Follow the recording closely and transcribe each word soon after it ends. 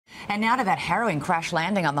And now to that harrowing crash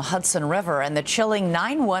landing on the Hudson River and the chilling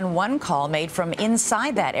 911 call made from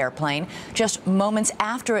inside that airplane just moments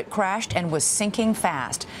after it crashed and was sinking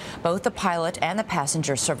fast. Both the pilot and the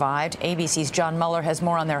passenger survived. ABC's John Muller has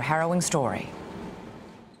more on their harrowing story.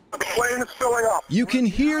 The plane is filling up. You can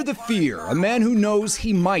hear the fear. A man who knows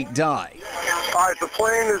he might die. All right, the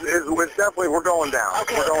plane is definitely, we're going down.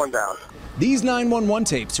 Okay. We're going down. These 911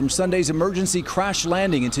 tapes from Sunday's emergency crash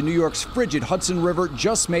landing into New York's frigid Hudson River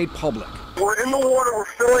just made public. We're in the water, we're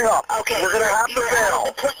filling up. Okay. We're going to have to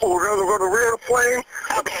bail. We're going to go to the rear of the plane,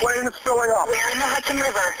 but the plane is filling up. We're in the Hudson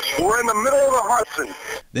River. We're in the middle of the Hudson.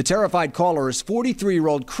 The terrified caller is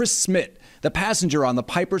 43-year-old Chris Smidt, the passenger on the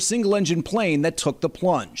Piper single-engine plane that took the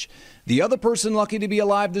plunge. The other person lucky to be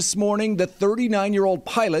alive this morning, the 39-year-old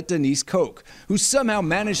pilot, Denise Kok, who somehow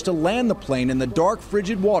managed to land the plane in the dark,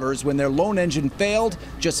 frigid waters when their lone engine failed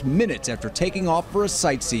just minutes after taking off for a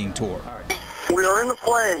sightseeing tour. We are in the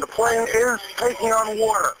plane. The plane is taking on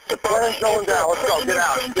water. The plane's going down. Let's go. Get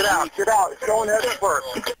out. Get out. Get out. It's going head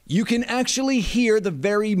first. You can actually hear the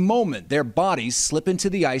very moment their bodies slip into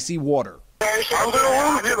the icy water. I'm going to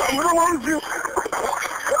lose you. I'm going to lose you.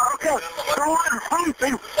 Okay.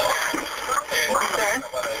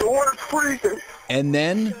 The water's freezing. And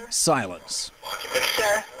then silence.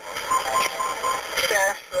 Sir.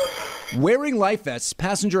 Wearing life vests,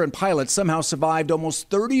 passenger and pilot somehow survived almost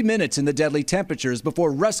 30 minutes in the deadly temperatures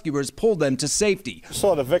before rescuers pulled them to safety.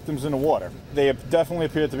 Saw the victims in the water. They definitely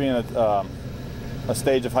appeared to be in a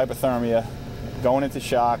stage of hypothermia, going into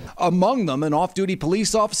shock. Among them, an off-duty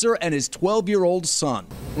police officer and his 12-year-old son.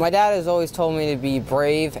 My dad has always told me to be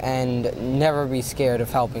brave and never be scared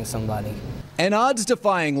of helping somebody. An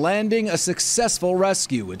odds-defying landing, a successful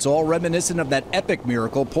rescue. It's all reminiscent of that epic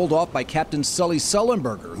miracle pulled off by Captain Sully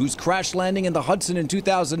Sullenberger, whose crash landing in the Hudson in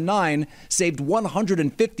 2009 saved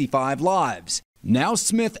 155 lives. Now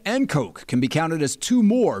Smith and Kok can be counted as two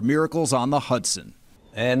more miracles on the Hudson.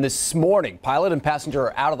 And this morning, pilot and passenger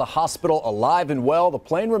are out of the hospital alive and well. The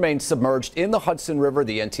plane remains submerged in the Hudson River.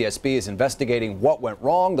 The NTSB is investigating what went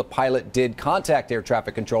wrong. The pilot did contact air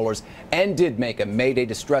traffic controllers and did make a Mayday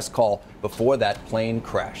distress call before that plane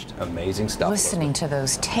crashed. Amazing stuff. Listening to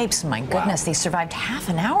those tapes, my goodness, they survived half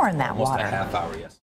an hour in that water. Almost a half hour, yes.